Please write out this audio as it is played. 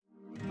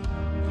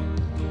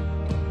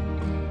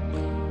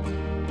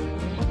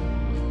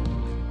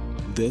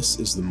This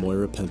is the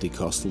Moira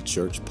Pentecostal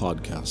Church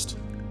podcast,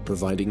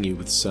 providing you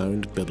with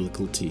sound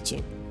biblical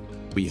teaching.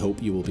 We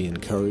hope you will be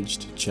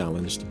encouraged,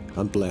 challenged,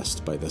 and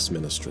blessed by this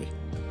ministry.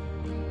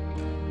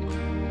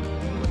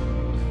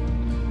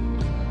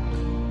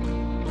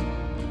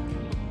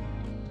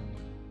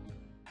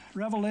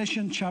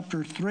 Revelation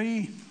chapter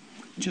 3,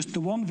 just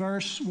the one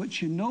verse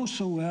which you know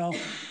so well,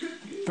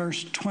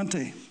 verse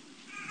 20.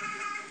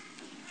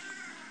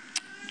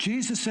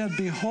 Jesus said,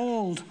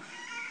 "Behold,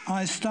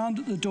 I stand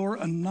at the door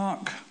and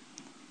knock.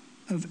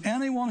 If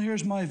anyone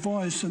hears my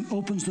voice and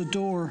opens the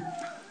door,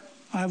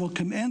 I will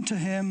come into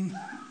him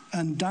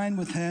and dine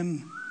with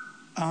him,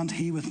 and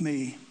he with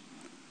me.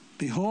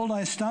 Behold,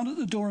 I stand at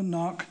the door and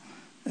knock.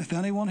 If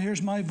anyone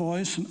hears my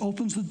voice and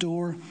opens the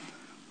door,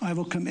 I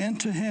will come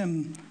into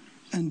him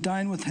and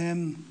dine with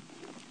him,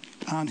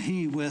 and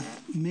he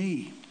with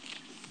me."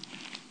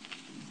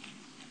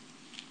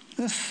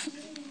 This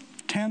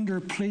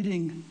tender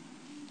pleading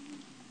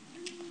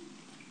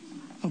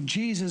of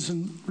Jesus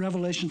in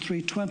Revelation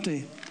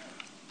 3:20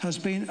 has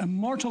been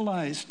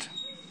immortalized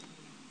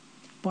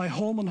by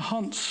Holman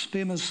Hunt's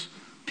famous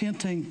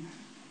painting,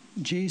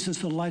 Jesus,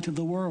 the Light of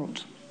the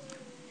World.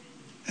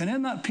 And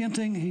in that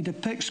painting, he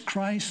depicts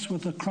Christ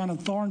with a crown of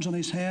thorns on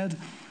his head,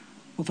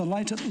 with a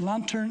lighted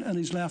lantern in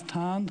his left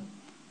hand,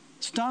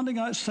 standing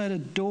outside a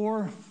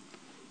door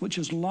which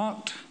is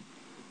locked,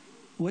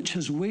 which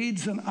has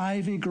weeds and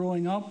ivy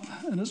growing up,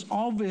 and it's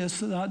obvious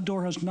that that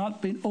door has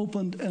not been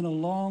opened in a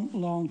long,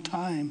 long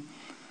time.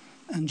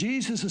 And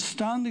Jesus is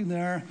standing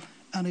there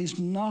and he's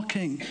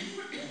knocking,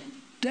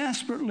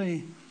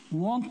 desperately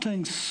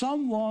wanting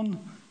someone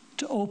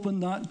to open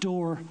that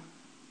door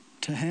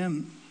to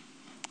him.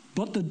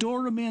 But the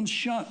door remains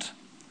shut.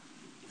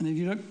 And if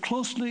you look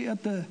closely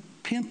at the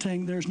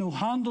painting, there's no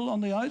handle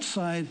on the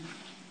outside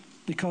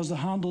because the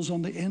handle's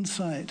on the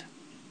inside.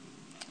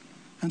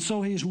 And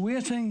so he's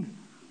waiting,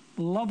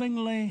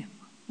 lovingly,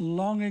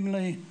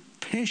 longingly,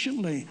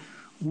 patiently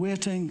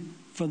waiting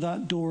for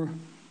that door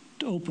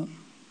to open.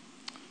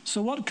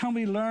 So what can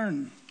we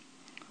learn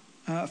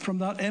from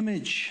that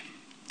image?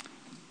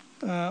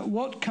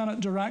 What can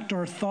it direct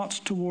our thoughts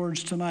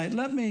towards tonight?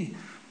 Let me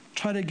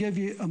try to give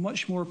you a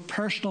much more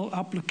personal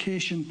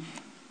application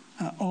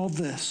of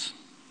this.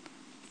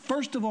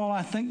 First of all,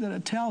 I think that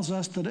it tells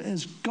us that it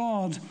is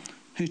God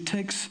who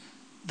takes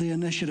the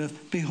initiative.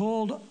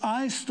 Behold,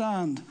 I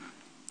stand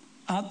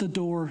at the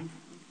door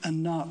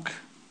and knock.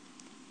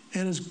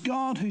 It is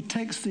God who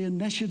takes the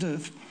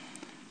initiative.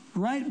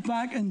 Right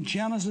back in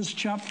Genesis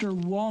chapter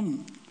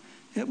 1,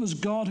 it was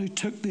God who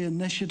took the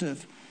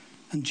initiative.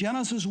 In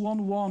Genesis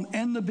 1:1,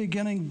 in the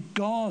beginning,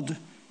 God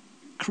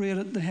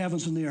created the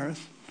heavens and the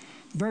earth.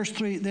 Verse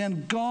 3,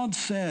 then God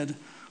said,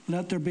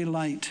 let there be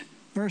light.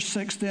 Verse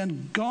 6,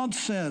 then God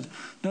said,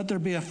 let there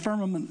be a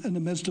firmament in the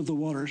midst of the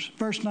waters.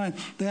 Verse 9,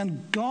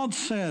 then God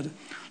said,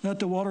 let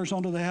the waters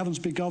under the heavens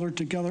be gathered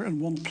together in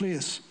one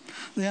place.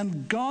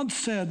 Then God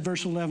said,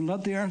 verse 11,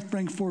 let the earth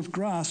bring forth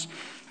grass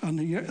and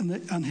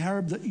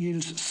herb that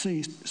yields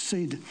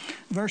seed.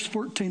 Verse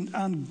 14,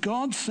 and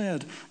God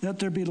said, let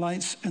there be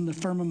lights in the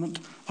firmament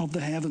of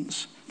the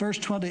heavens. Verse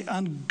 20,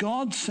 and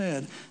God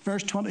said.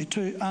 Verse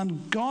 22,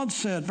 and God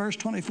said. Verse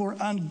 24,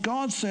 and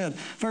God said.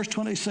 Verse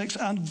 26,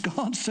 and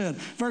God said.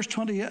 Verse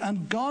 28,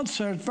 and God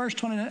said. Verse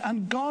 29,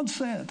 and God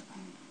said.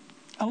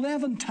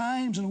 11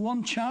 times in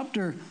one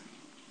chapter,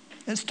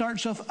 it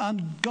starts off,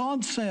 and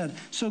God said.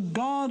 So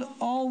God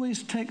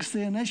always takes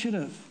the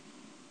initiative.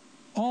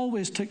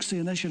 Always takes the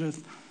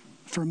initiative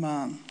for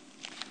man.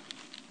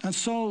 And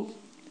so,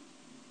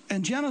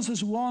 in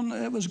Genesis 1,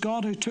 it was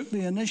God who took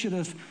the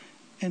initiative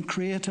in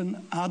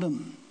creating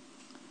Adam.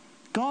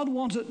 God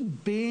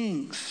wanted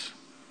beings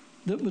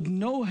that would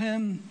know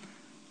him,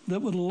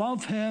 that would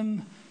love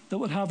him, that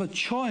would have a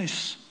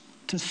choice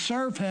to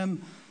serve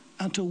him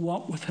and to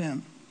walk with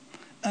him.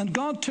 And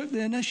God took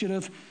the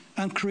initiative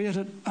and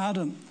created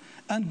Adam.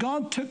 And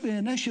God took the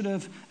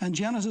initiative in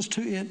Genesis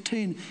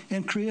 2:18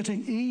 in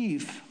creating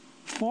Eve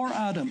for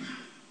Adam,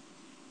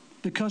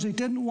 because he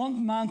didn't want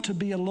man to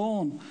be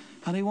alone,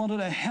 and he wanted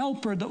a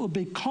helper that would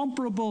be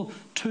comparable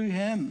to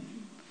him.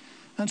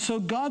 And so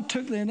God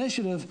took the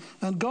initiative,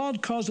 and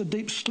God caused a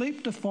deep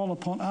sleep to fall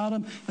upon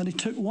Adam, and he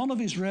took one of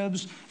his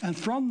ribs, and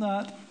from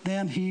that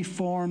then he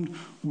formed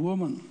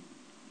woman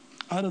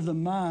out of the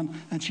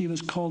man, and she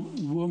was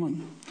called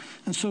woman.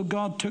 And so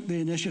God took the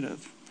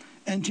initiative.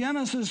 In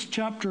Genesis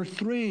chapter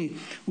 3,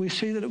 we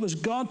see that it was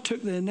God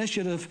took the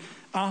initiative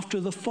after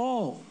the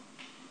fall.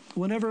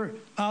 Whenever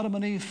Adam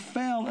and Eve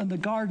fell in the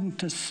garden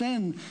to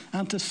sin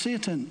and to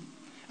Satan,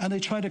 and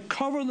they tried to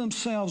cover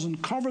themselves and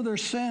cover their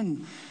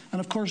sin. And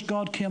of course,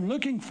 God came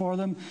looking for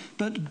them,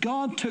 but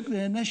God took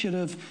the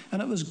initiative,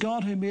 and it was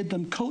God who made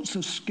them coats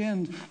of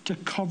skin to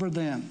cover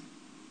them.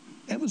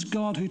 It was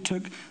God who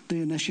took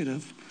the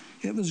initiative.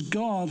 It was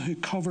God who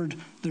covered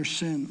their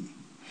sin.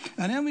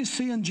 And then we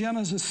see in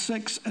Genesis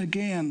 6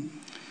 again,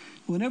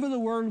 whenever the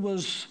world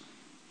was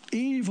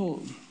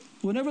evil,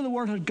 whenever the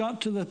world had got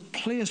to the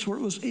place where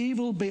it was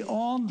evil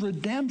beyond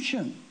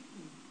redemption,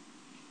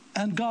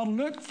 and God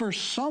looked for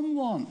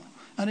someone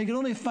And he could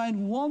only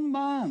find one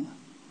man.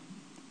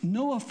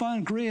 Noah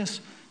found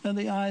grace in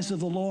the eyes of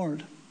the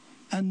Lord.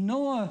 And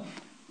Noah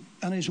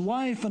and his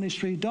wife and his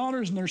 3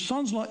 daughters and their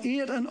sons-in-law,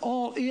 8 in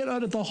all, 8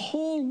 out of the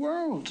whole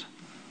world,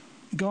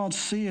 God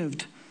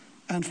saved.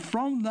 And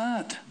from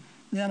that,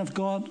 then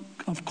God,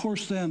 of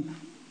course, then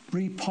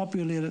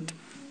repopulated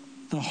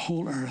the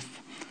whole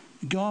earth.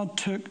 God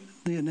took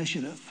the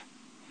initiative.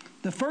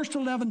 The first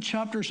 11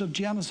 chapters of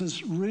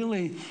Genesis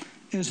really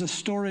is a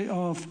story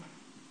of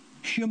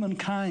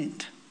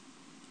humankind,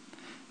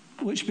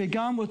 which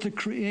began with the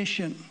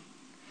creation.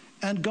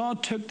 And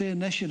God took the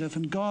initiative,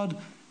 and God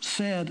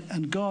said,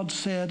 and God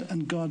said,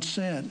 and God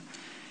said.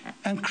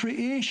 And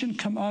creation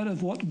came out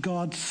of what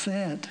God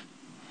said.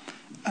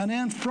 And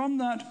then from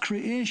that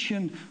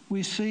creation,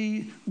 we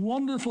see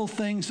wonderful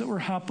things that were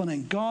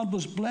happening. God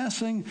was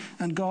blessing,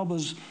 and God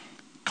was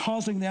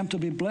causing them to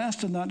be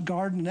blessed in that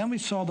garden. And then we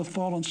saw the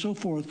fall and so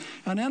forth.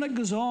 And then it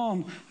goes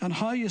on, and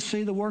how you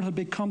see the world had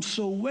become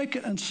so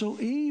wicked and so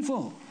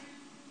evil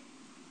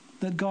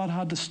that God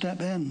had to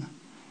step in,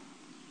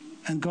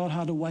 and God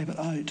had to wipe it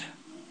out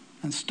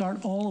and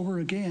start all over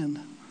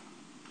again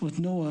with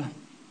Noah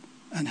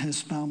and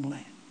his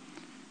family.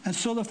 And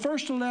so the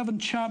first 11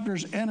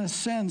 chapters, in a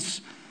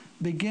sense,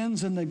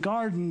 begins in the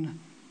garden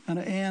and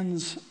it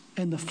ends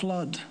in the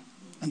flood.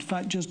 In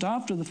fact, just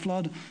after the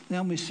flood,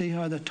 then we see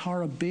how the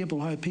Tower of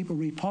Babel, how people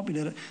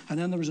repopulated it, and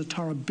then there was a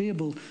Tower of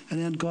Babel, and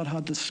then God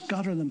had to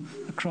scatter them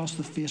across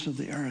the face of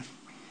the earth.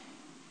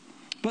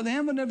 But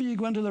then whenever you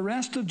go into the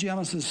rest of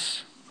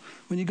Genesis,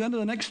 when you go into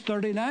the next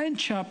 39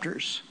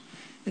 chapters,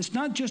 it's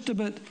not just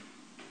about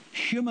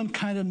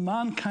humankind and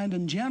mankind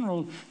in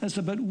general. It's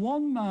about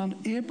one man,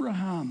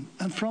 Abraham.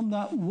 And from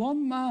that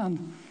one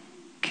man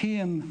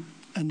came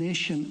a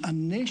nation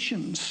and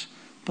nations.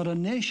 But a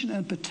nation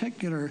in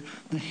particular,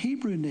 the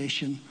Hebrew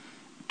nation,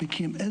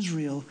 became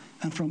Israel.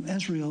 And from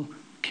Israel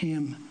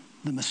came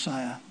the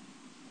Messiah.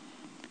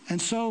 And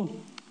so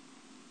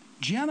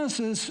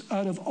Genesis,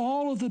 out of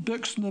all of the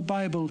books in the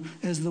Bible,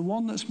 is the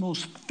one that's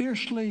most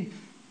fiercely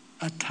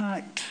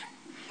attacked.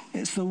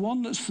 It's the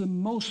one that's the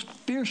most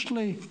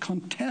fiercely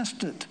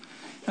contested.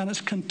 And it's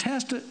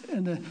contested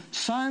in the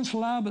science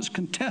lab, it's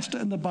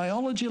contested in the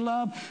biology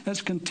lab,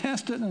 it's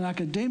contested in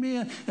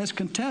academia, it's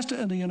contested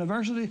in the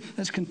university,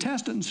 it's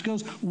contested in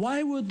schools.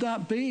 Why would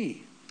that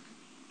be?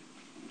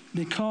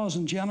 Because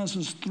in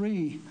Genesis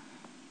 3,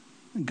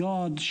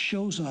 God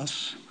shows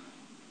us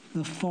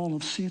the fall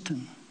of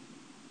Satan,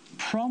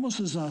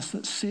 promises us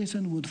that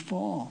Satan would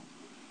fall,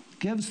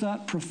 gives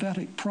that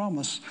prophetic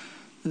promise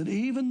that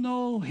even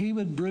though he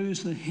would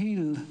bruise the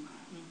heel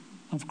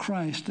of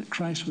Christ, that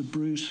Christ would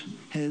bruise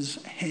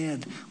his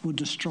head, would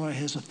destroy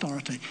his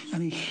authority.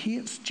 And he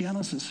hates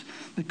Genesis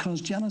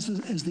because Genesis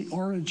is the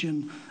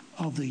origin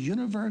of the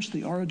universe,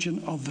 the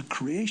origin of the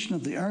creation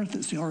of the earth.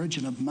 It's the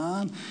origin of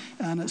man,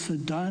 and it's the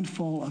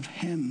downfall of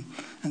him.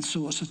 And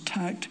so it's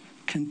attacked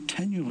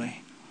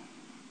continually.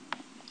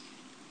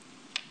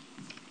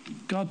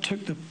 God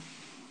took the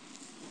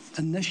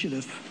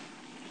initiative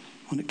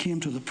when it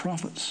came to the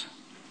prophets.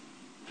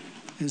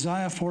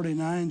 Isaiah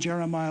 49,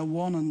 Jeremiah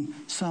 1, and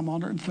Psalm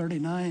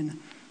 139,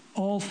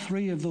 all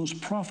 3 of those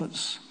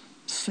prophets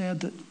said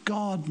that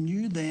God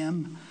knew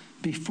them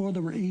before they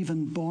were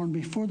even born,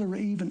 before they were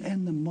even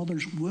in the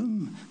mother's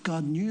womb.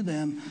 God knew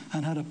them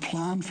and had a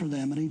plan for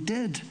them, and he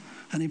did.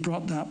 And he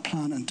brought that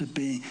plan into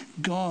being.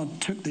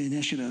 God took the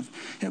initiative.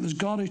 It was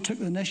God who took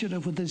the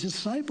initiative with his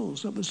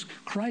disciples. It was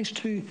Christ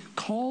who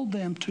called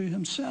them to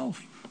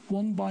himself,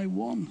 one by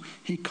one.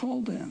 He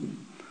called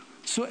them.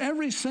 So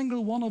every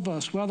single one of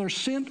us, whether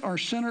saint or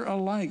sinner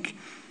alike,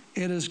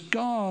 it is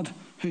God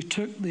who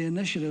took the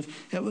initiative.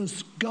 It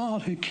was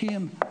God who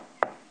came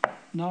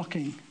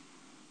knocking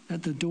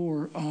at the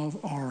door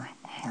of our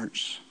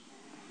hearts.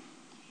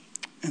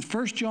 In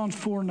 1 John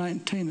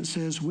 4:19 it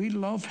says, we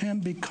love him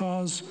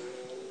because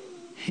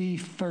he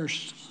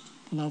first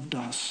loved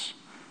us.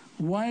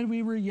 While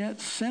we were yet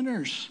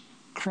sinners,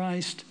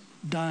 Christ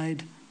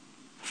died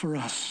for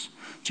us.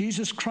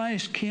 Jesus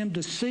Christ came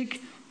to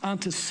seek and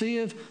to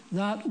save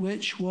that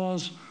which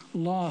was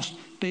lost.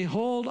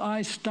 Behold,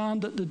 I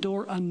stand at the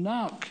door and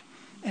knock.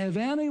 If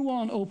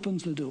anyone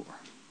opens the door.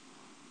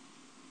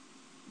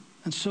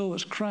 And so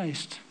it's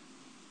Christ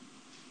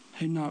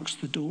who knocks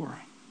the door.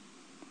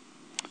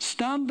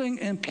 Standing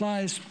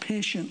implies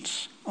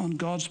patience on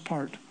God's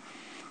part.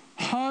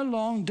 How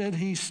long did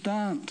he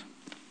stand?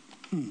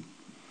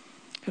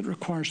 It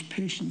requires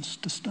patience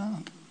to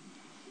stand.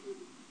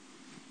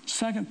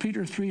 2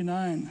 Peter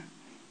 3:9.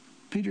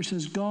 Peter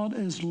says, God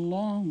is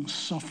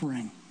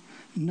long-suffering,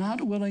 not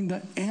willing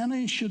that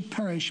any should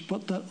perish,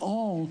 but that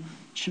all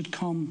should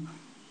come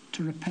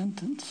to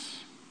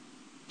repentance.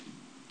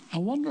 I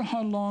wonder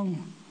how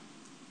long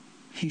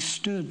he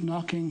stood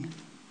knocking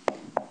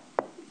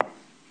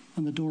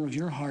on the door of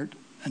your heart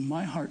and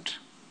my heart.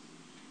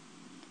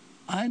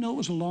 I know it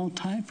was a long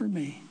time for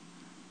me,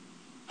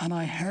 and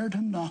I heard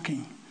him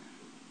knocking,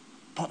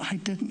 but I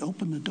didn't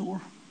open the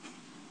door.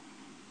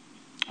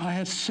 I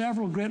had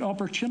several great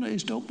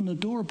opportunities to open the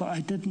door, but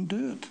I didn't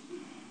do it.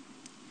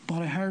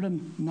 But I heard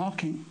him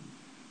knocking,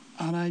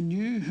 and I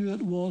knew who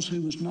it was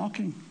who was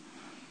knocking,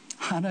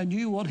 and I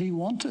knew what he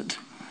wanted.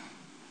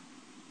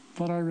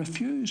 But I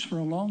refused for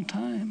a long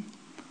time.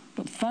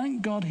 But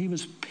thank God he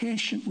was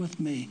patient with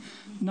me,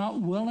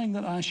 not willing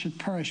that I should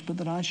perish, but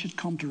that I should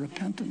come to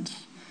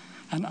repentance.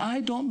 And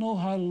I don't know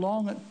how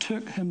long it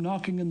took him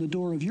knocking on the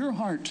door of your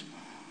heart.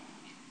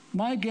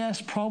 My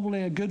guess,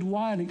 probably a good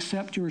while,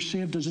 except you were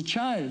saved as a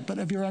child. But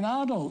if you're an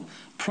adult,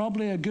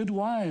 probably a good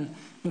while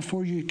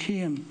before you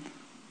came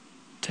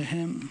to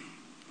him.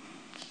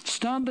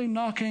 Standing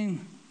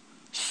knocking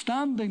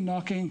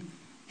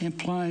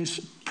implies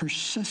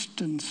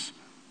persistence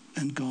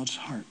in God's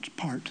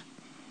part.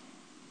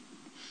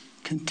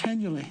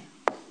 Continually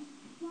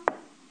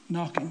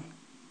knocking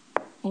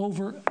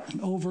over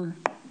and over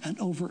and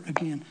over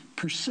again.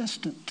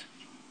 Persistent.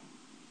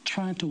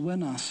 Trying to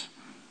win us.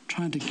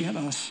 Trying to get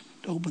us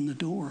to open the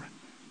door.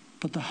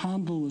 But the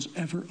handle was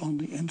ever on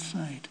the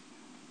inside.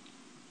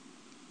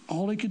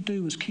 All he could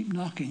do was keep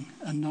knocking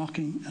and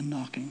knocking and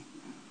knocking.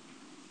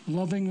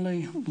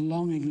 Lovingly,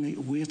 longingly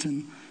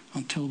waiting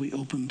until we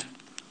opened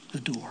the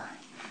door.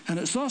 And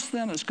it's us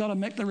then that's got to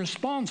make the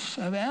response.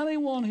 If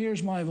anyone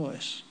hears my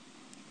voice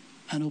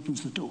and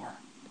opens the door,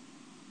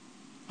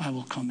 I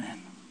will come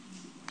in.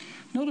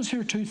 Notice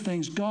here two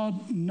things.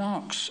 God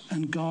knocks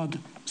and God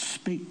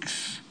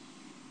speaks.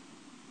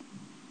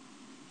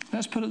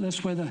 Let's put it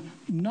this way. The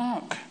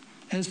knock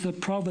is the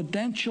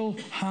providential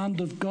hand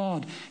of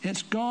God.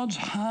 It's God's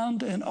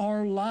hand in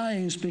our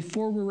lives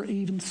before we were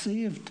even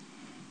saved.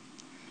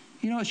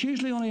 You know, it's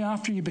usually only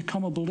after you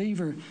become a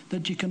believer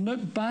that you can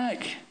look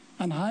back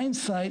in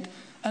hindsight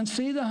and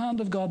see the hand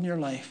of God in your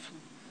life.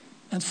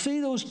 And see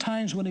those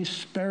times when he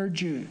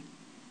spared you.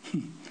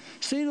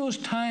 See those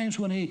times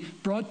when he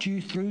brought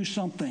you through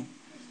something.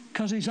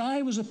 Because his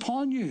eye was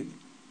upon you.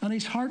 And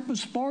his heart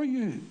was for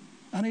you.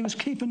 And he was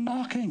keeping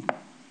knocking.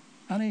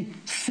 And he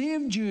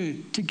saved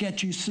you to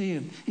get you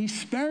saved. He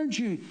spared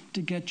you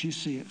to get you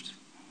saved.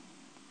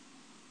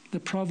 The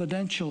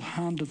providential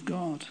hand of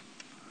God.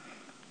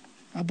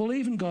 I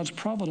believe in God's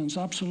providence,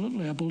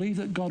 absolutely. I believe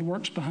that God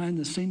works behind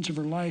the scenes of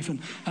our life, and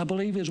I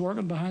believe he's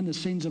working behind the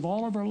scenes of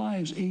all of our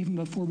lives, even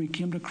before we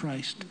came to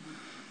Christ.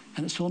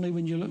 And it's only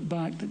when you look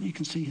back that you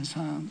can see his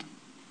hand.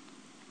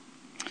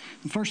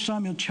 In 1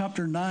 Samuel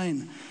chapter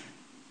 9,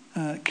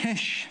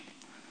 Kish,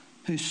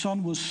 whose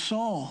son was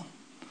Saul,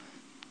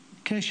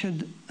 Kish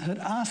had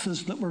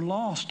asses that were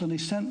lost, and he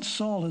sent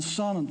Saul, his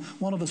son, and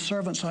one of his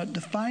servants out to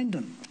find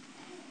him.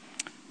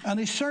 And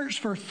he searched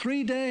for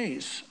 3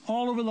 days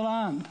all over the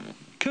land.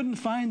 Couldn't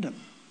find him.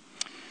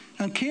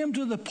 And came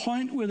to the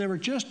point where they were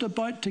just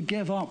about to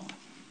give up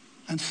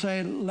and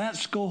say,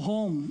 let's go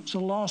home. It's a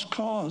lost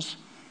cause.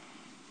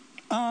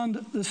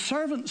 And the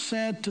servant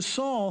said to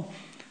Saul,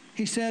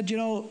 he said, you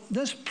know,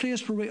 this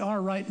place where we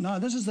are right now,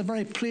 this is the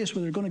very place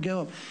where they're going to give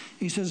up.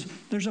 He says,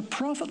 there's a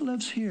prophet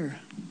lives here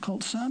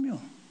called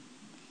Samuel.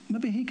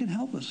 Maybe he can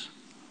help us.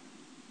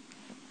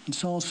 And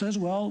Saul says,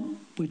 well,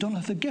 we don't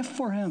have the gift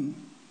for him,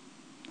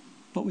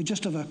 but we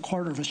just have a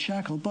quarter of a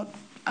shekel. But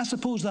I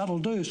suppose that'll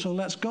do, so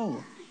let's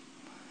go.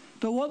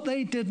 But what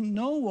they didn't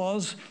know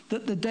was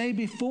that the day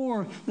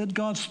before that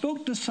God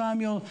spoke to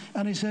Samuel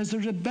and he says,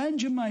 there's a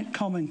Benjamite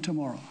coming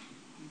tomorrow.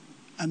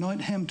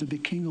 Anoint him to be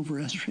king over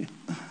Israel.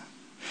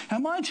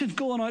 Imagine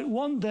going out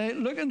one day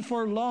looking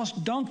for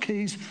lost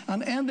donkeys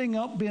and ending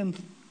up being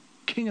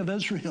king of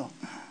Israel.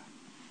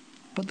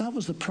 But that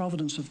was the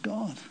providence of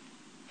God.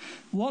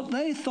 What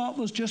they thought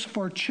was just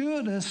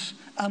fortuitous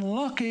and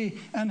lucky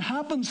and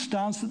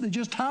happenstance, that they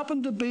just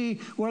happened to be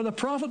where the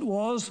prophet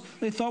was,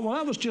 they thought, well,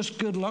 that was just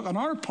good luck on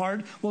our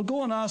part. We'll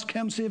go and ask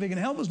him, see if he can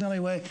help us in any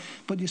way.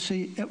 But you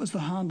see, it was the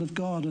hand of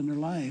God in their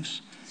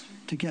lives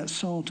to get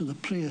Saul to the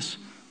place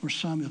where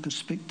Samuel could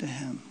speak to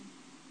him.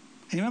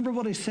 And you remember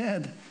what he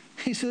said?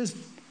 He says,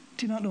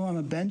 do you not know I'm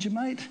a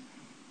Benjamite?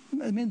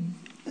 I mean,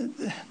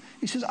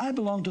 he says, I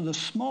belong to the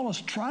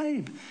smallest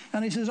tribe.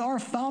 And he says, our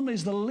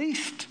family's the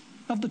least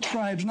of the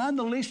tribes, and I'm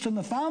the least in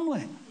the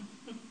family.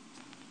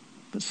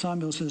 But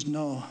Samuel says,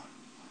 no,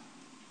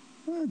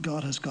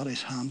 God has got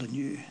his hand on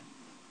you.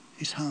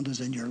 His hand is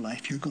in your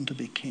life. You're going to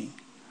be king.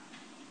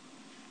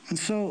 And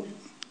so,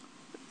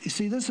 you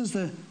see, this is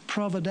the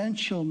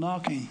providential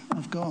knocking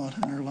of God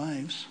in our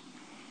lives.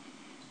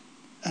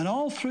 And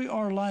all through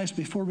our lives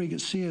before we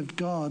get saved,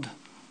 God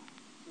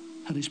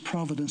had his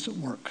providence at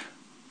work.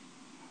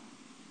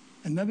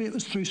 And maybe it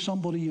was through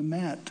somebody you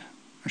met,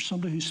 or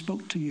somebody who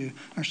spoke to you,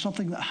 or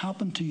something that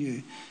happened to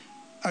you,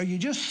 or you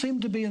just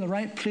seemed to be in the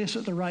right place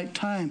at the right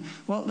time.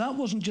 Well, that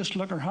wasn't just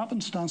luck or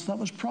happenstance, that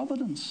was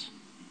providence.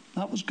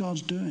 That was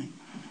God's doing.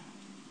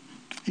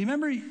 You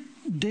remember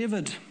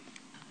David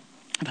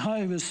and how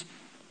he was,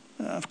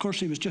 of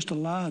course he was just a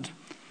lad,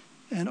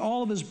 and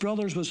all of his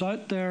brothers was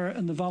out there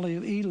in the valley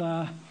of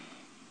Elah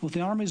with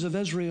the armies of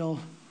Israel,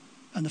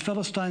 and the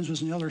Philistines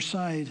was on the other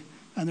side,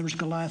 and there was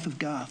Goliath of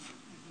Gath.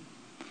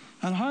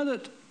 And how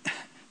that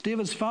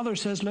David's father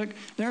says, look,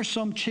 there's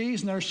some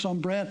cheese and there's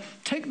some bread.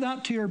 Take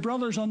that to your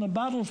brothers on the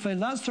battlefield.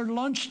 That's their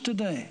lunch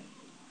today.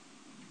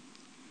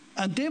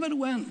 And David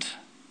went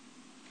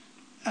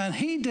And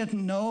he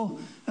didn't know,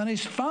 and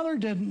his father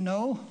didn't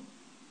know,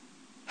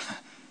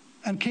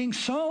 and King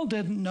Saul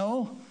didn't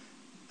know,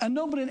 and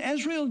nobody in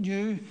Israel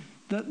knew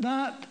that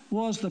that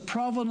was the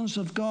providence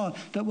of God,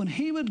 that when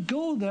he would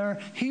go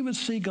there, he would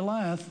see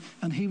Goliath,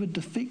 and he would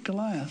defeat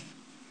Goliath.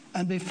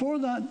 And before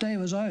that day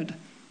was out,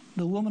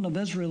 the women of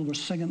Israel were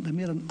singing, they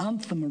made an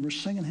anthem and were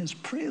singing his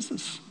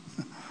praises.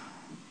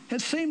 It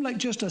seemed like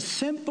just a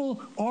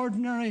simple,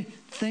 ordinary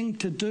thing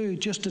to do,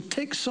 just to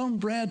take some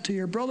bread to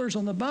your brothers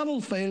on the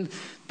battlefield,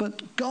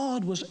 but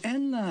God was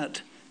in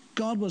that.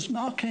 God was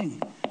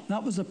knocking.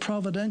 That was the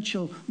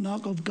providential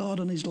knock of God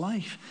in his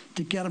life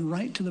to get him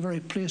right to the very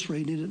place where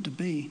he needed to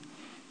be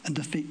and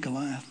defeat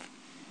Goliath.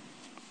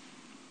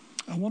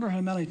 I wonder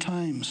how many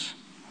times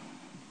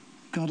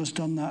God has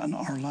done that in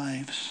our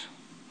lives.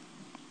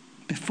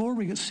 Before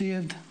we get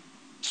saved,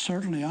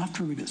 certainly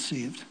after we get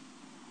saved.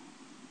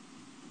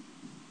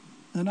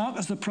 The knock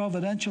is the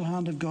providential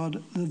hand of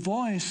God. The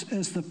voice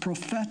is the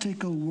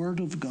prophetical word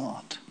of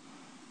God.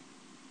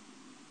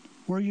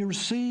 Where you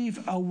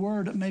receive a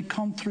word, it may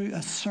come through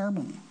a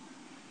sermon.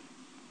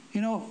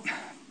 You know,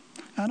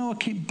 I know I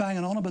keep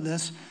banging on about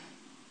this,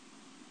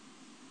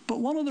 but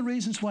one of the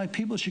reasons why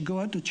people should go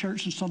out to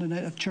church on Sunday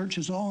night if church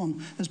is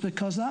on is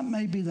because that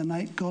may be the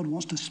night God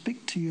wants to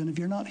speak to you, and if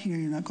you're not here,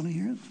 you're not going to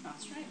hear it.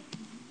 That's right.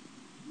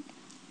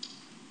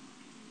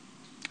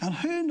 And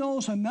who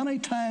knows how many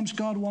times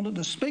God wanted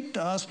to speak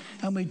to us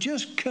and we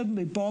just couldn't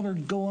be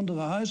bothered going to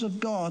the house of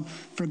God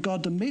for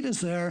God to meet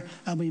us there,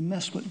 and we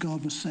missed what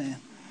God was saying.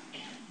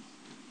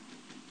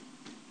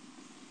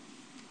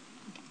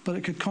 But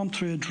it could come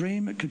through a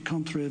dream, it could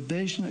come through a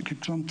vision, it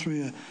could come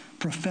through a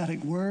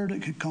prophetic word,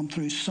 it could come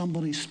through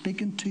somebody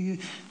speaking to you,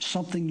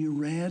 something you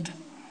read.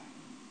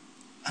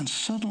 And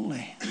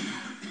suddenly,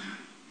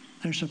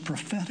 there's a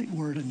prophetic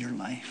word in your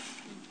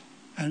life.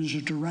 And there's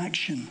a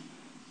direction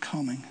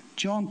coming.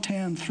 John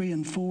 10:3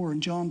 and 4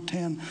 and John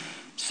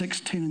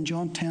 10:16 and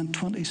John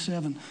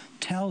 10:27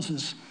 tells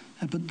us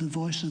about the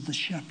voice of the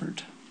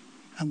shepherd.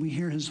 And we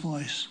hear his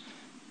voice.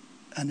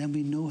 And then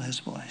we know his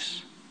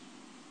voice.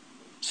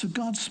 So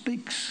God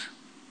speaks,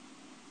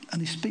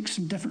 and he speaks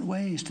in different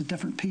ways to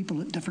different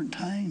people at different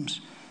times.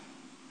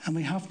 And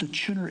we have to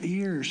tune our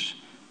ears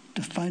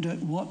to find out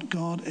what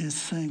God is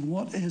saying.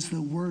 What is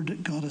the word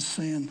that God is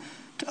saying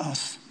to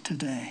us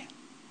today?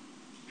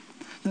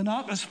 The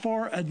knock is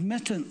for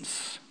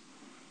admittance.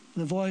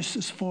 The voice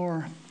is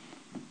for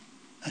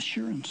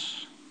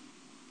assurance.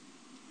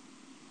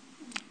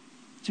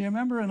 Do you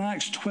remember in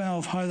Acts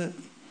 12 how that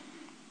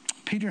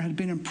Peter had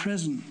been in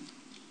prison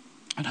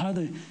and how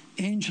the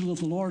angel of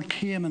the Lord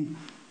came and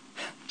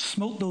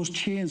smote those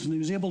chains and he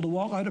was able to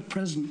walk out of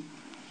prison?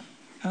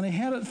 And he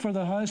headed for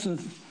the house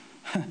of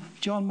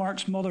John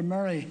Mark's mother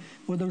Mary,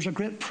 where there was a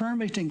great prayer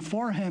meeting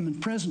for him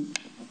in prison.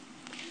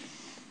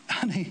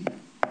 And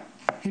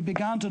he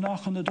began to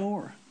knock on the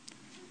door.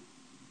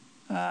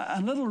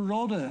 And little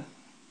Rhoda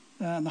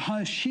in the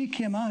house, she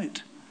came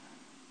out.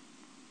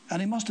 And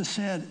he must have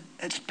said,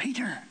 "It's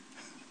Peter."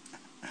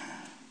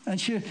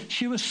 And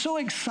she was so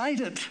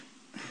excited.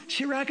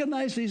 She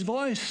recognized his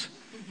voice.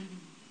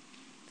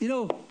 You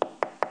know,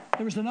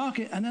 there was the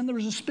knocking, and then there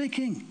was a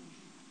speaking.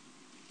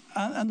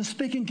 And the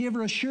speaking gave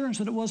her assurance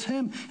that it was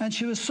him. And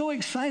she was so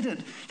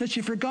excited that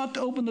she forgot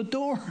to open the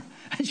door.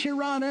 And she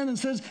ran in and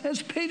says,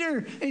 "It's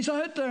Peter. He's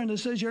out there." And they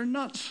says, "You're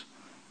nuts.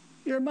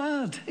 You're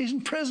mad. He's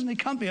in prison. He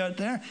can't be out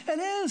there." It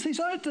is. He's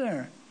out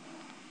there.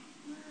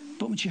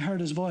 But when she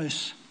heard his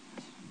voice,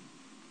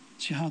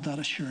 she had that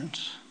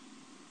assurance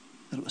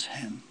that it was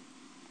him.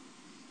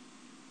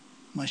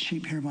 My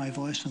sheep hear my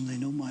voice and they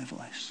know my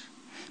voice.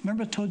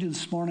 Remember I told you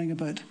this morning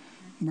about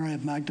Mary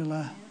of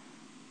Magdala,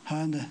 how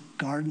in the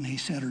garden he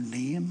said her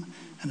name,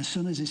 and as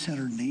soon as he said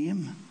her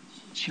name,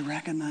 she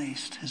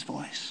recognized his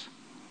voice.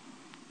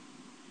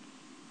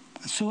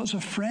 And so it's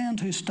a friend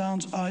who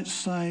stands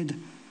outside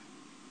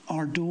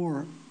our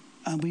door,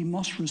 and we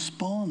must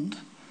respond,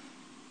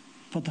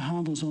 but the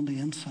handle's on the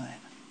inside.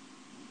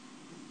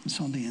 It's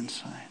on the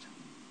inside.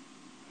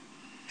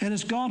 It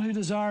is God who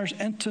desires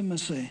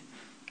intimacy.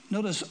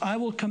 Notice, I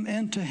will come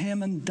into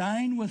him and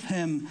dine with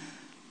him,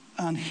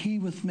 and he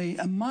with me.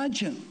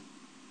 Imagine,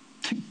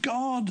 to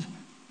God,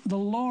 the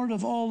Lord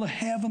of all the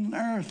heaven and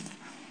earth,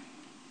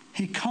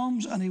 he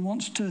comes and he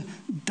wants to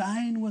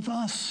dine with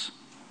us.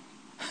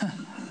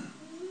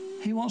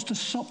 He wants to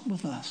sup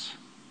with us.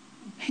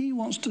 He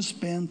wants to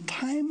spend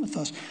time with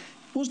us.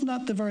 Wasn't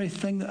that the very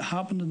thing that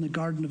happened in the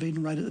Garden of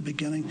Eden right at the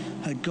beginning?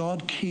 How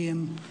God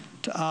came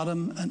to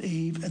Adam and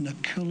Eve in the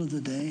cool of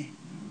the day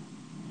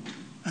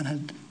and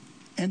had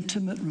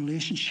intimate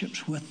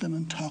relationships with them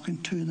and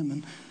talking to them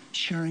and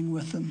sharing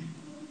with them.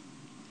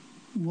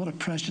 What a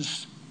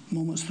precious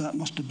moments that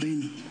must have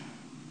been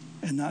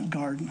in that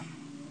garden.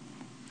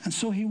 And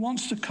so he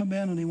wants to come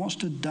in and he wants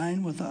to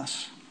dine with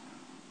us.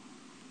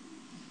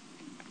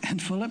 In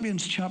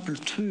Philippians chapter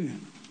 2,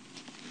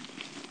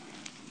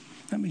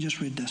 let me just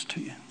read this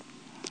to you.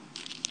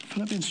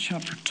 Philippians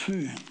chapter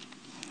 2.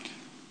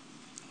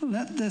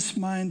 Let this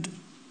mind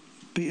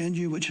be in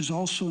you, which is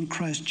also in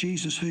Christ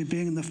Jesus, who,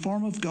 being in the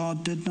form of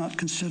God, did not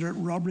consider it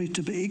robbery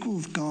to be equal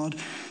with God,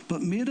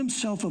 but made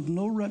himself of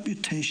no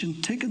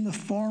reputation, taking the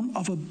form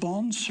of a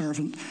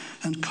bondservant,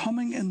 and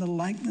coming in the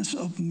likeness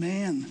of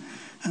men,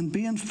 and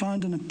being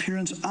found in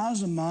appearance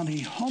as a man,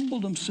 he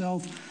humbled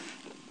himself,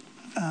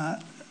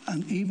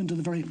 and even to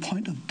the very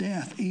point of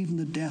death, even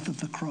the death of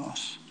the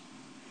cross.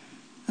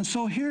 And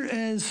so here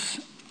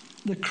is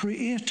the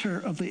creator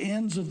of the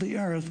ends of the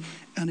earth,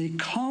 and he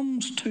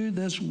comes to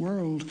this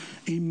world,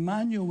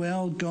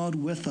 Emmanuel, God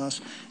with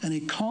us, and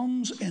he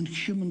comes in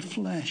human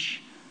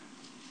flesh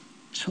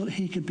so that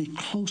he could be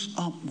close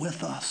up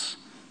with us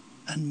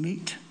and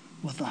meet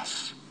with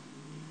us.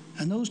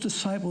 And those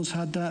disciples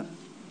had that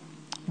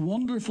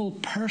wonderful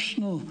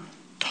personal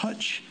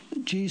touch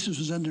that Jesus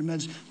was in their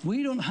midst.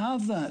 We don't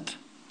have that,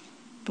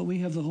 but we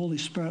have the Holy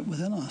Spirit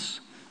within us.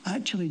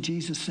 Actually,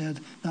 Jesus said,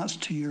 that's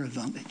to your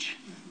advantage.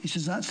 He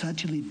says, that's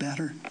actually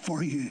better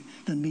for you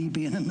than me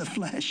being in the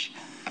flesh.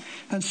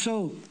 And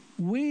so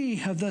we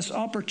have this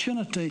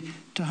opportunity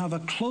to have a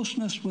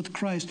closeness with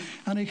Christ.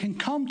 And he can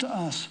come to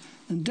us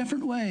in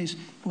different ways,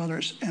 whether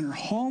it's in our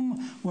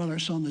home, whether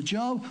it's on the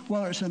job,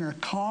 whether it's in our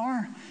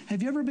car.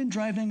 Have you ever been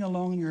driving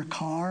along in your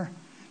car?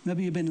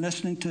 Maybe you've been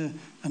listening to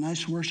a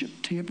nice worship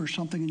tape or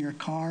something in your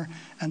car,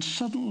 and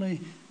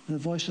suddenly the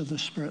voice of the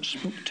Spirit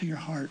spoke to your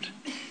heart,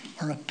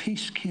 or a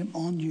peace came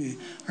on you,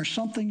 or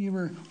something you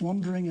were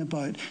wondering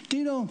about. Do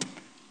you know,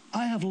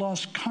 I have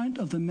lost count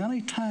of the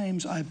many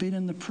times I've been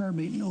in the prayer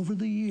meeting over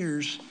the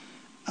years,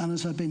 and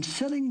as I've been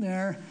sitting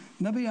there,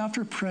 maybe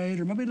after prayed,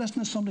 or maybe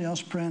listening to somebody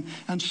else praying,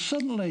 and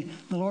suddenly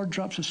the Lord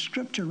drops a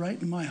scripture right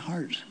in my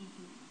heart.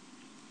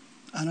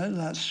 And out of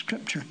that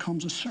scripture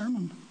comes a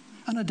sermon.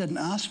 And I didn't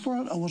ask for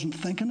it, I wasn't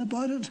thinking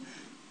about it,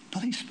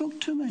 but he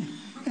spoke to me.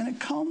 And it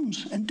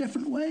comes in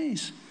different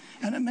ways.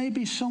 And it may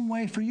be some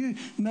way for you.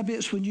 Maybe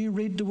it's when you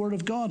read the Word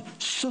of God,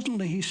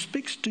 suddenly he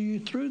speaks to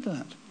you through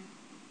that.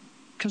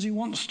 Because he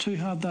wants to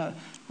have that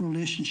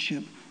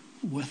relationship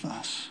with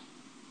us.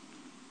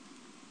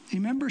 You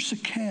remember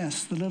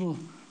Zacchaeus, the little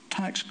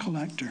tax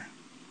collector?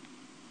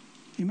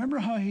 You remember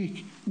how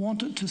he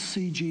wanted to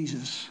see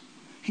Jesus?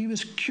 He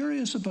was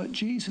curious about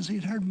Jesus.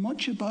 He'd heard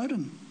much about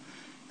him.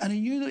 And he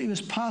knew that he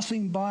was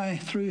passing by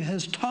through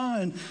his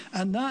town.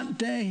 And that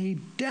day he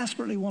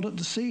desperately wanted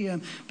to see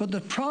him. But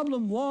the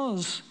problem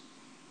was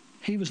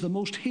he was the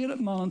most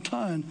hated man in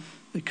town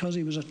because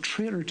he was a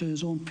traitor to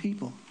his own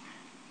people.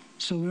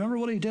 So remember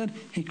what he did?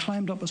 He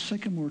climbed up a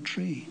sycamore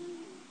tree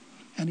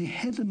and he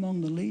hid among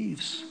the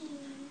leaves.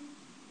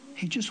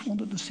 He just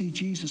wanted to see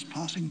Jesus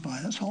passing by.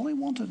 That's all he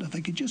wanted, if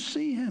he could just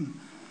see him.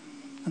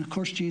 And of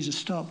course Jesus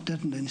stopped,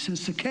 didn't he? And he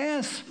says,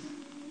 Zacchaeus,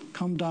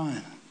 come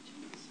down.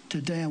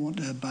 Today I want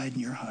to abide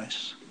in your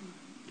house.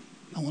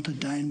 I want to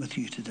dine with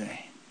you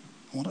today.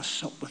 I want to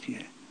sup with you.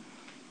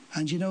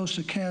 And you know,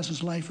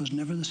 Zacchaeus' life was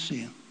never the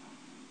same.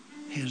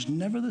 He was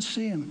never the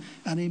same.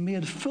 And he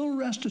made full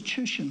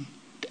restitution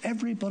to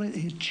everybody that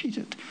he had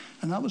cheated.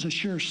 And that was a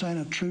sure sign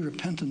of true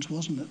repentance,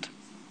 wasn't it?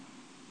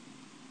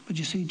 But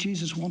you see,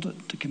 Jesus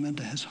wanted to come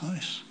into his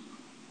house.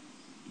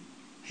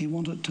 He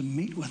wanted to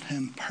meet with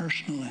him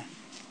personally.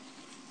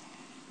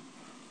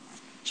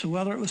 So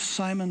whether it was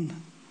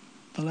Simon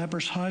the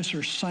leper's house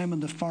or Simon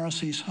the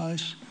Pharisee's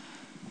house,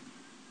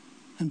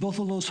 in both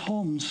of those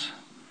homes,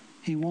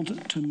 he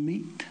wanted to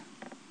meet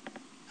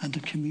and to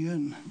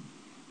commune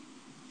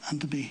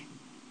and to be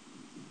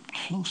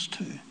close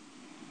to.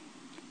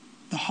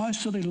 The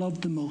house that he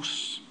loved the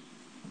most,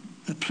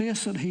 the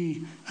place that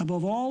he,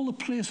 above all the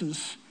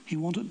places he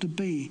wanted to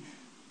be,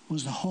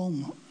 was the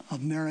home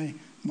of Mary,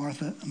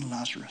 Martha, and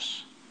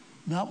Lazarus.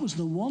 That was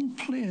the one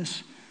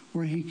place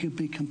where he could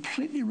be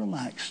completely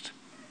relaxed.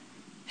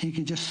 He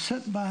could just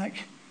sit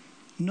back,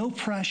 no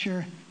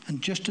pressure,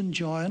 and just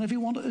enjoy. And if he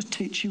wanted to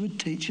teach, he would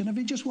teach. And if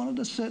he just wanted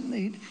to sit and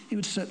eat, he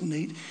would sit and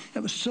eat.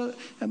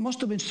 It must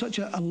have been such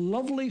a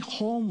lovely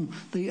home.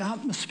 The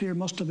atmosphere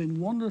must have been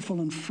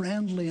wonderful and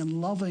friendly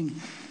and loving.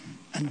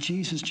 And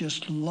Jesus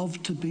just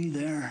loved to be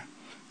there.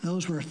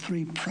 Those were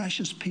three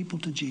precious people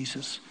to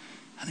Jesus.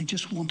 And he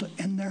just wanted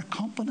in their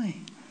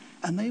company.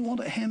 And they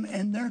wanted him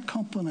in their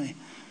company.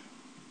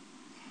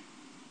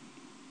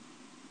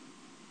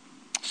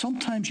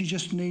 Sometimes you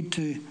just need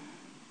to,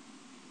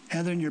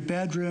 either in your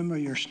bedroom or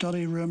your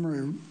study room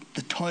or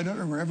the toilet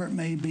or wherever it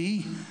may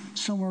be,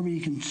 somewhere where you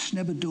can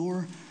snib a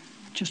door,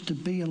 just to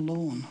be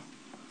alone,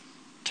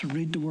 to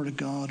read the Word of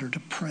God or to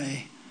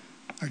pray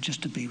or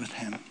just to be with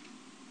him.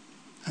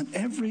 And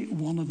every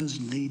one of us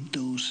need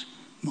those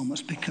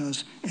moments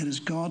because it is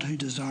God who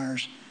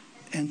desires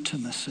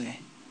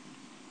intimacy.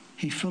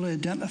 He fully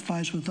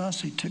identifies with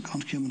us. He took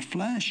on human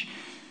flesh.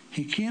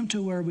 He came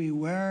to where we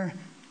were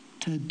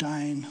to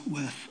dine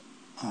with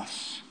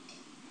us.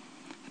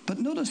 But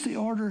notice the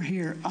order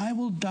here. I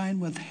will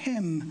dine with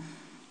him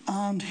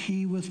and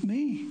he with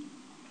me.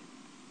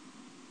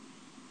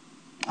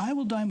 I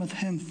will dine with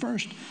him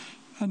first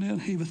and then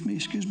he with me.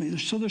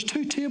 So there's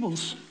two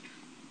tables.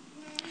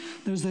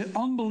 There's the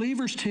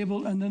unbeliever's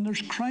table and then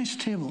there's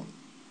Christ's table.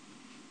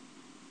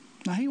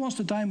 Now he wants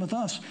to dine with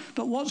us.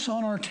 But what's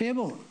on our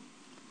table?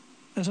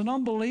 As an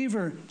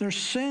unbeliever, there's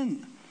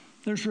sin,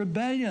 there's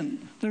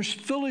rebellion, there's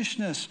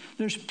foolishness,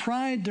 there's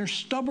pride, there's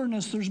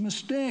stubbornness, there's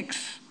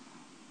mistakes.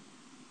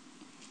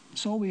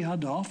 That's all we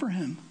had to offer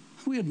him.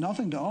 We had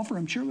nothing to offer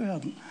him, sure we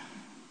hadn't.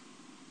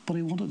 But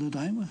he wanted to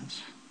dine with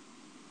us.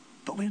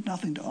 But we had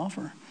nothing to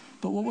offer.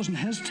 But what was on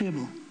his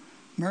table?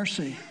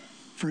 Mercy,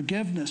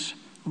 forgiveness,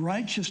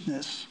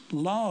 righteousness,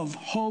 love,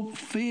 hope,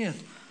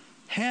 faith,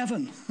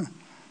 heaven.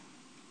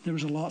 There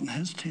was a lot on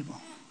his table.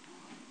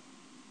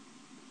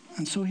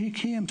 And so he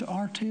came to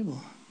our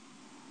table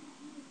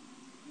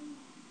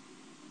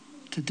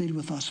to deal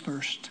with us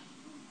first,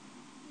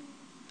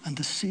 and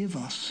to save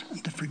us,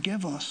 and to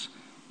forgive us,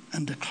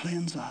 and to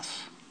cleanse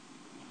us.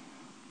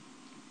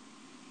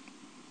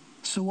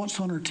 So what's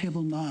on our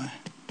table now?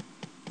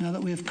 Now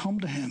that we have come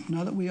to him,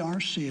 now that we are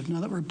saved,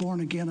 now that we're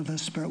born again of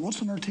his Spirit,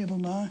 what's on our table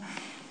now?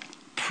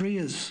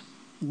 Praise,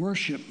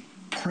 worship,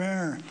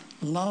 prayer,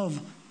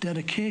 love,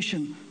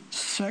 dedication,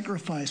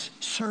 sacrifice,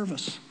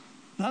 service.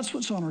 That's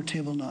what's on our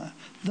table now.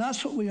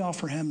 That's what we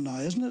offer him now,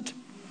 isn't it?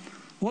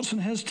 What's on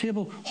his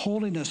table?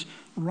 Holiness,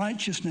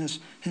 righteousness,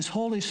 his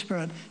Holy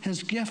Spirit,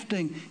 his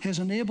gifting, his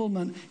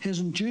enablement,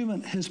 his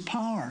endowment, his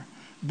power.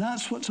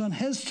 That's what's on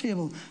his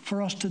table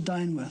for us to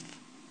dine with.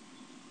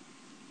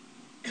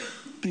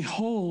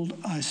 Behold,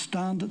 I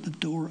stand at the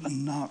door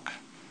and knock.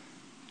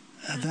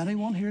 If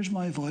anyone hears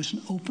my voice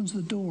and opens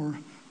the door,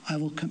 I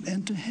will come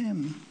into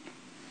him.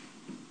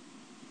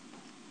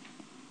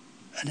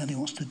 And then he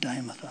wants to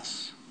dine with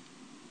us.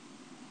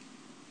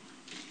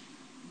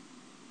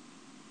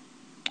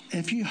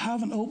 If you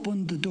haven't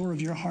opened the door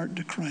of your heart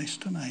to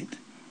Christ tonight,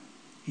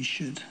 you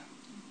should.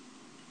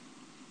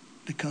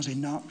 Because he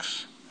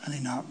knocks, and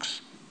he knocks,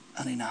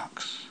 and he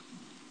knocks.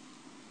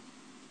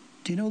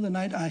 Do you know the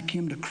night I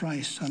came to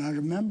Christ, and I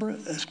remember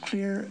it as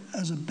clear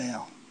as a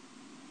bell,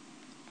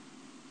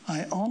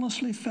 I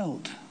honestly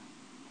felt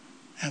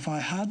if I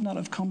had not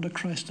have come to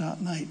Christ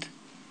that night,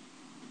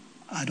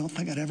 I don't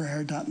think I'd ever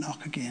heard that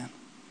knock again.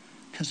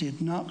 Because he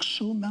had knocked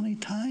so many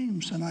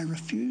times, and I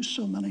refused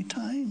so many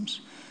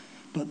times.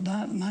 But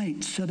that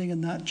night, sitting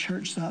in that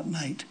church that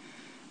night,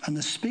 and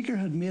the speaker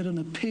had made an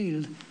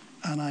appeal,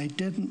 and I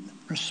didn't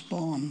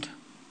respond.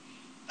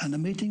 And the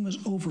meeting was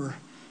over,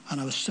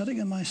 and I was sitting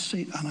in my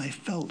seat, and I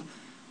felt,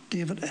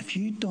 David, if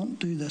you don't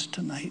do this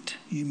tonight,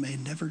 you may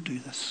never do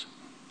this.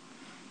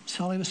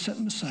 Sally was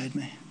sitting beside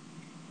me,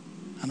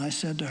 and I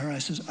said to her, I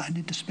says, I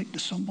need to speak to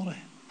somebody.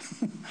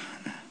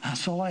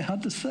 That's all I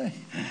had to say.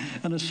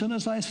 And as soon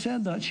as I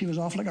said that, she was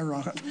off like a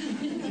rocket.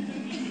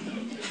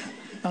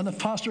 And the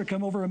pastor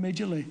came over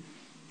immediately,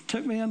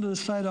 took me into the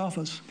side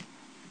office.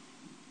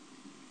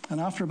 And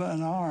after about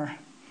an hour,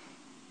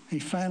 he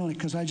finally,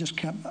 because I just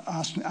kept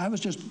asking, I was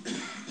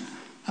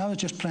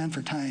just playing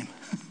for time.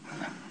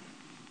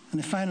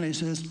 And he finally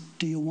says,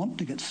 do you want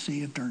to get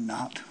saved or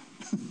not?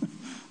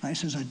 I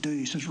says, I do.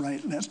 He says,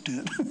 right, let's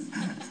do it.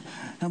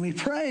 And we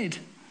prayed.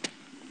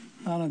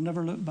 And I've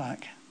never looked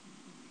back.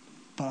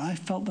 But I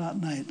felt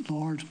that night,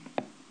 Lord,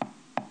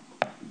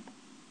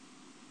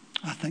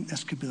 I think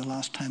this could be the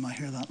last time I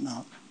hear that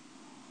knock.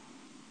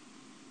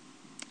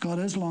 God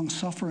is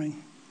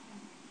long-suffering.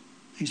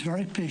 He's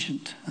very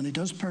patient, and he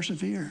does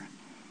persevere.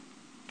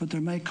 But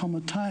there may come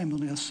a time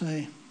when he'll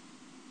say,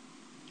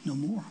 no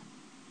more.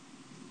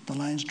 The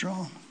line's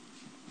drawn.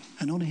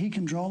 And only he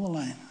can draw the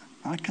line.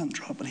 I can't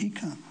draw it, but he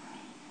can.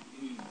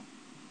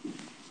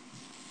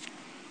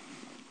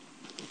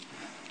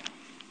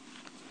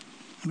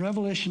 In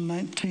Revelation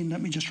 19,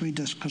 let me just read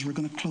this because we're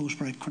going to close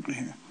very quickly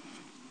here.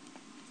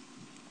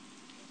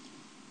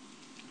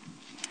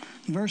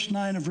 In verse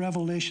 9 of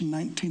Revelation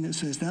 19, it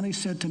says, then he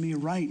said to me,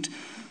 write,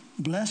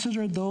 blessed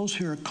are those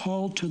who are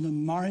called to the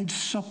marriage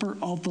supper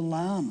of the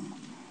Lamb.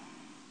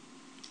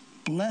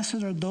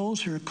 Blessed are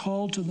those who are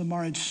called to the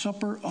marriage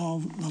supper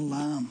of the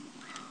Lamb.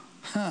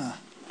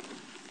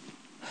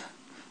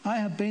 I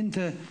have been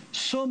to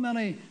so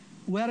many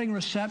wedding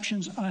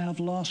receptions, I have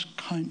lost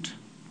count.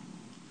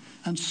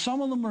 And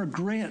some of them were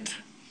great,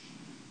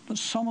 but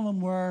some of them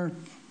were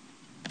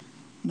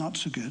not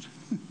so good.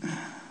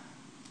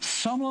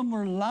 Some of them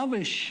were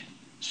lavish.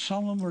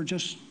 Some of them were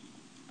just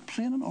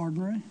plain and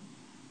ordinary.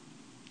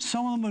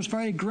 Some of them was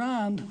very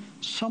grand.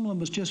 Some of them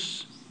was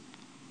just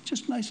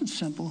nice and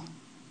simple.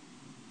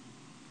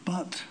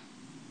 But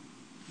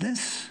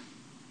this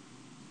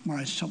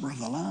marriage supper of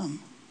the Lamb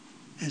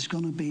is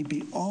going to be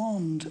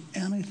beyond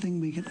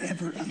anything we could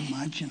ever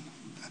imagine.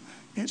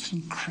 It's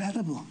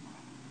incredible.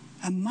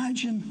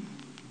 Imagine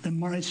the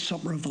marriage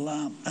supper of the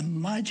Lamb.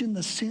 Imagine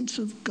the saints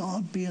of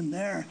God being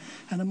there.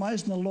 And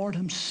imagine the Lord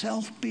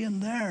himself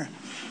being there.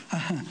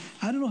 I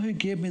don't know who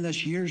gave me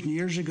this years and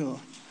years ago.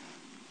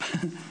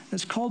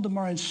 It's called the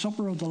marriage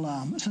supper of the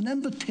Lamb. It's an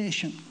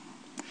invitation.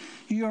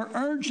 You are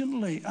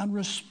urgently and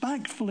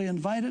respectfully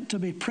invited to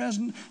be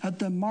present at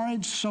the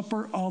marriage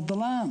supper of the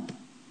Lamb,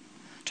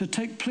 to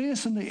take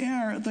place in the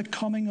air at the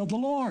coming of the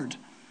Lord,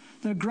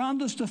 the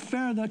grandest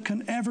affair that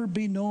can ever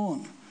be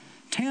known.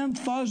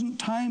 10,000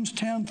 times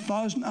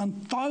 10,000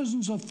 and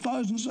thousands of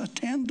thousands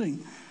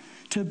attending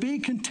to be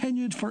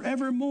continued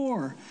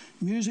forevermore.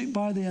 Music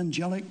by the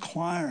angelic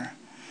choir.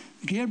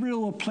 Gabriel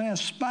will play a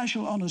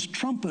special on his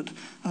trumpet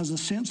as the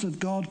saints of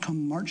God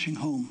come marching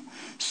home,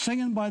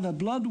 singing by the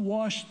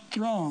blood-washed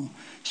throng,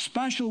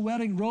 special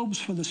wedding robes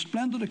for the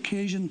splendid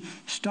occasion,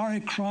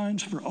 starry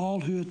crowns for all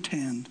who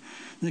attend.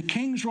 The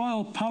king's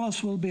royal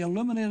palace will be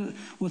illuminated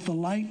with the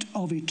light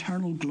of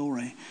eternal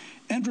glory.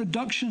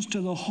 Introductions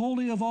to the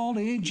holy of all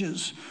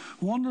ages,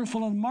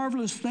 wonderful and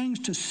marvelous things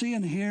to see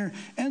and hear,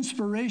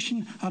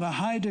 inspiration at a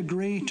high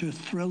degree to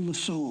thrill the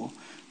soul.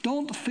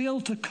 Don't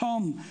fail to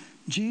come.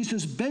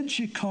 Jesus bids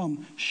you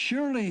come.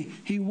 Surely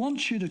he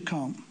wants you to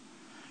come.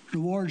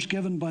 Rewards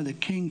given by the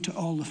King to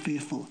all the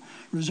faithful.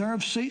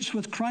 Reserved seats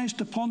with Christ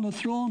upon the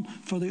throne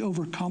for the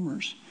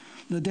overcomers.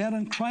 The dead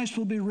in Christ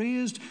will be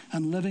raised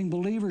and living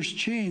believers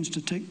changed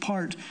to take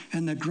part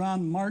in the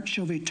grand march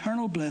of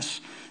eternal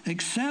bliss.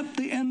 Accept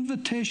the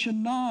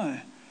invitation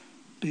now.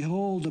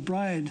 Behold,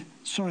 the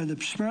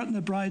Spirit and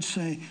the bride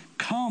say,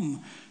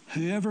 come,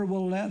 whoever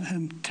will let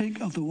him take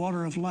of the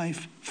water of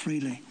life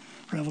freely.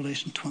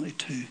 Revelation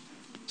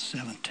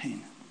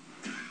 22:17.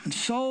 And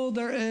so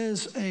there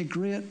is a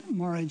great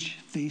marriage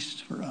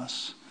feast for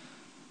us,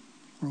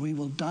 where we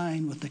will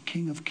dine with the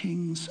King of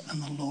Kings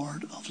and the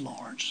Lord of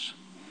Lords.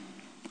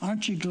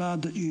 Aren't you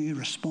glad that you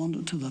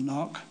responded to the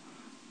knock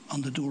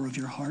on the door of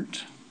your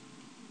heart?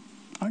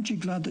 Aren't you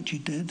glad that you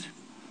did?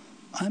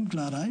 I'm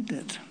glad I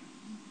did,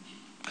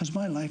 because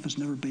my life has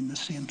never been the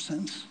same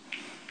since.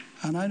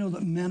 And I know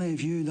that many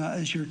of you, that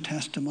is your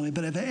testimony.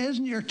 But if it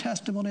isn't your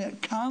testimony,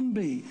 it can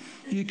be.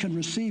 You can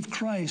receive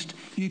Christ.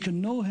 You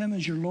can know him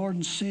as your Lord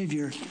and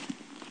Savior.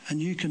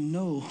 And you can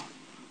know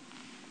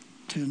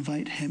to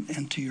invite him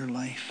into your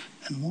life.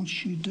 And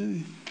once you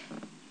do,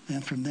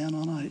 then from then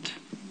on out,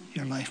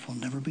 your life will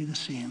never be the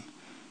same.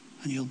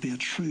 And you'll be a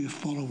true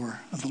follower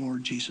of the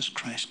Lord Jesus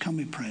Christ. Can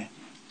we pray?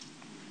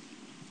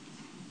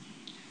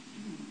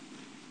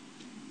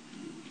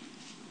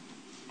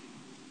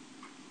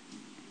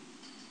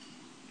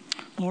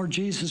 Lord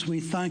Jesus, we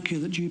thank you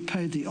that you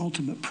paid the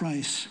ultimate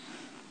price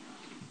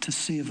to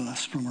save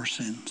us from our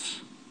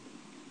sins.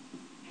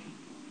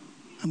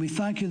 And we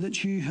thank you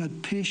that you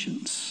had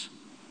patience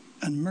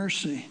and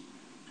mercy,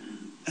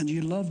 and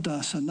you loved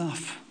us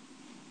enough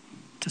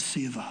to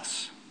save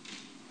us.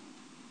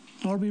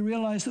 Lord, we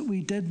realize that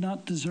we did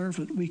not deserve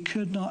it. We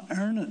could not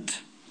earn it.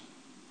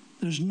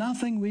 There's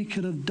nothing we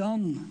could have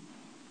done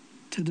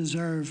to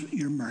deserve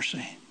your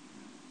mercy.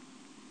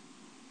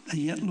 And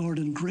yet, Lord,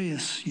 in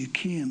grace, you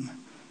came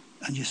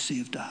and you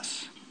saved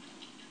us.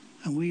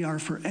 And we are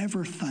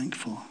forever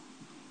thankful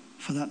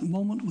for that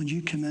moment when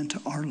you came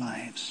into our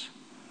lives.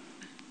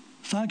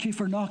 Thank you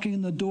for knocking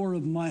on the door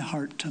of my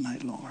heart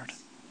tonight, Lord.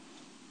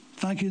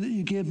 Thank you that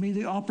you gave me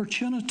the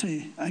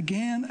opportunity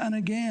again and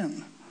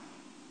again.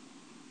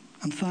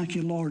 And thank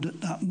you, Lord,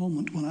 at that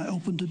moment when I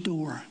opened the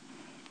door,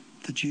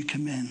 that you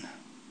come in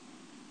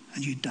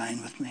and you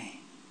dine with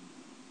me.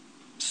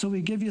 So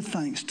we give you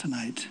thanks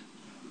tonight.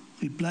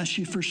 We bless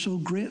you for so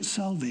great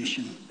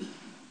salvation,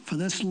 for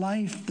this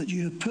life that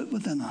you have put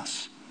within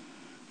us,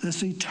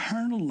 this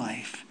eternal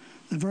life,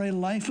 the very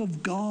life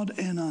of God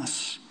in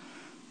us,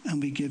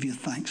 and we give you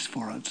thanks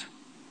for it.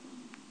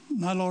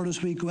 Now, Lord,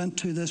 as we go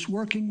into this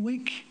working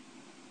week,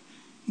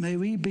 may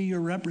we be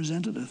your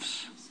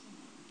representatives.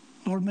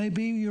 Lord, may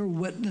be your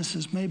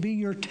witnesses, may be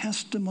your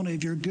testimony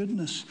of your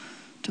goodness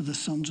to the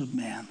sons of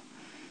men.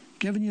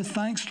 Giving you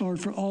thanks, Lord,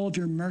 for all of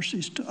your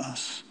mercies to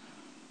us.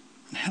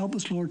 And help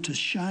us, Lord, to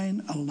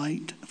shine a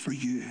light for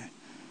you.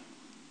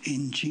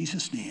 In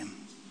Jesus' name,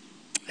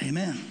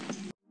 amen.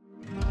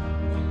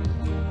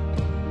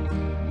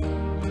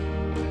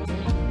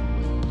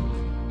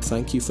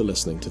 Thank you for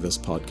listening to this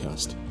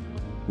podcast.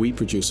 We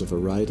produce a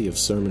variety of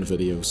sermon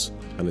videos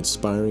and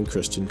inspiring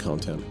Christian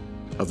content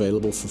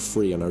available for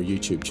free on our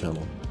YouTube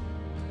channel.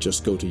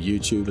 Just go to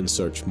YouTube and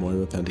search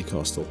Moira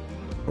Pentecostal,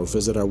 or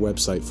visit our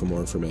website for more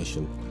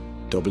information,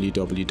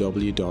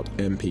 www.mpc.org.uk.